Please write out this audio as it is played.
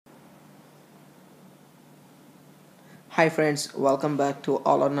Hi friends, welcome back to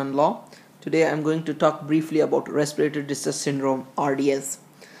All or None Law. Today I'm going to talk briefly about respiratory distress syndrome (RDS).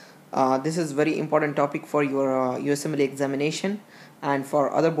 This is very important topic for your USMLE examination and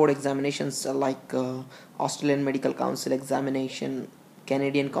for other board examinations like Australian Medical Council examination,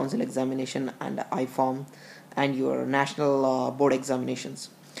 Canadian Council examination and IFOM and your national board examinations.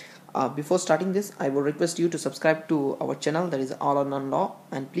 Before starting this, I would request you to subscribe to our channel, that is All or None Law,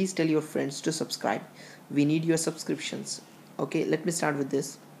 and please tell your friends to subscribe. We need your subscriptions. Okay, let me start with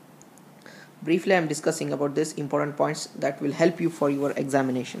this. Briefly, I am discussing about this important points that will help you for your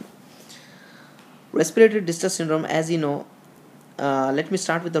examination. Respiratory distress syndrome, as you know, let me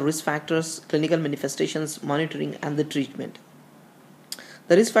start with the risk factors, clinical manifestations, monitoring, and the treatment.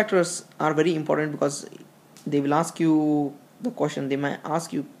 The risk factors are very important because they will ask you the question. They might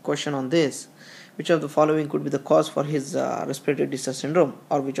ask you question on this: which of the following could be the cause for his respiratory distress syndrome,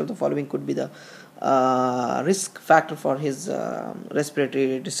 or which of the following could be the risk factor for his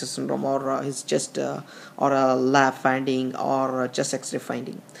respiratory distress syndrome, or his chest or a lab finding or chest x-ray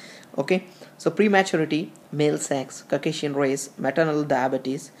finding. Okay, so prematurity, male sex, Caucasian race, maternal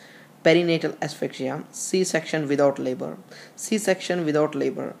diabetes, perinatal asphyxia, C-section without labor. C-section without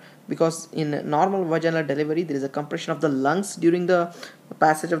labor, because in normal vaginal delivery there is a compression of the lungs during the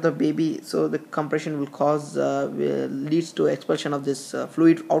passage of the baby, so the compression will cause leads to expulsion of this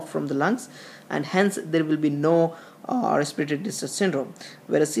fluid out from the lungs, and hence there will be no respiratory distress syndrome.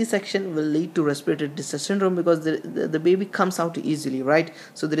 Whereas C-section will lead to respiratory distress syndrome because the baby comes out easily, right?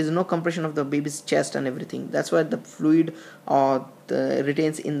 So there is no compression of the baby's chest and everything. That's why the fluid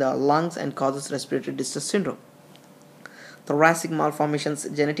retains in the lungs and causes respiratory distress syndrome. Thoracic malformations,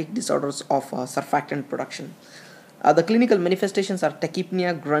 genetic disorders of surfactant production. The clinical manifestations are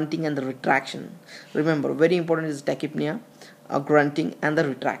tachypnea, grunting, and the retraction. Remember, very important is tachypnea, grunting, and the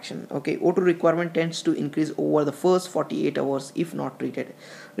retraction. Okay, O2 requirement tends to increase over the first 48 hours if not treated.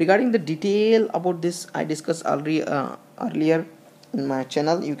 Regarding the detail about this, I discussed earlier in my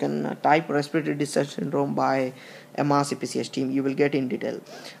channel. You can type respiratory distress syndrome by MRC PCH team. You will get in detail.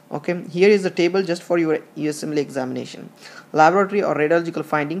 Okay, here is the table just for your USMLE examination. Laboratory or radiological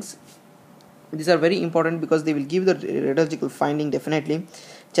findings. These are very important because they will give the radiological finding definitely.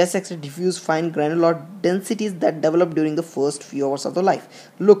 Chest x-ray diffuse fine granular densities that develop during the first few hours of the life.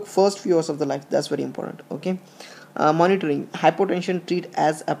 Look, first few hours of the life, that's very important. Okay. Monitoring, hypotension, treat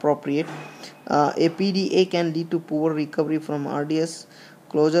as appropriate. A PDA can lead to poor recovery from RDS.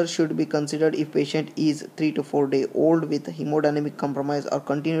 Closure should be considered if patient is 3 to 4 days old with hemodynamic compromise or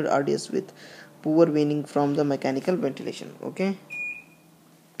continued RDS with poor weaning from the mechanical ventilation. Okay.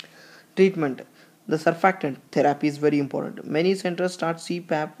 Treatment. The surfactant therapy is very important. Many centers start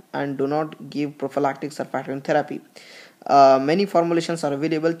CPAP and do not give prophylactic surfactant therapy. Many formulations are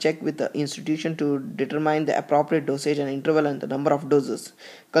available. Check with the institution to determine the appropriate dosage and interval and the number of doses.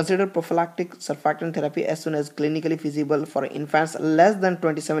 Consider prophylactic surfactant therapy as soon as clinically feasible for infants less than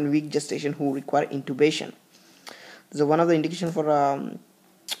 27-week gestation who require intubation. This is one of the indications for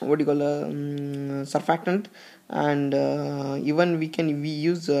surfactant, and even we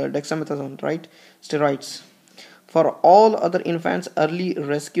use dexamethasone, right? Steroids. For all other infants, early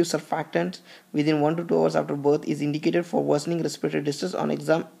rescue surfactant within 1 to 2 hours after birth is indicated for worsening respiratory distress on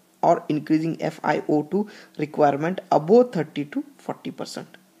exam or increasing FiO2 requirement above 30 to 40%.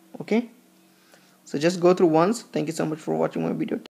 Okay, so just go through once. Thank you so much for watching my video.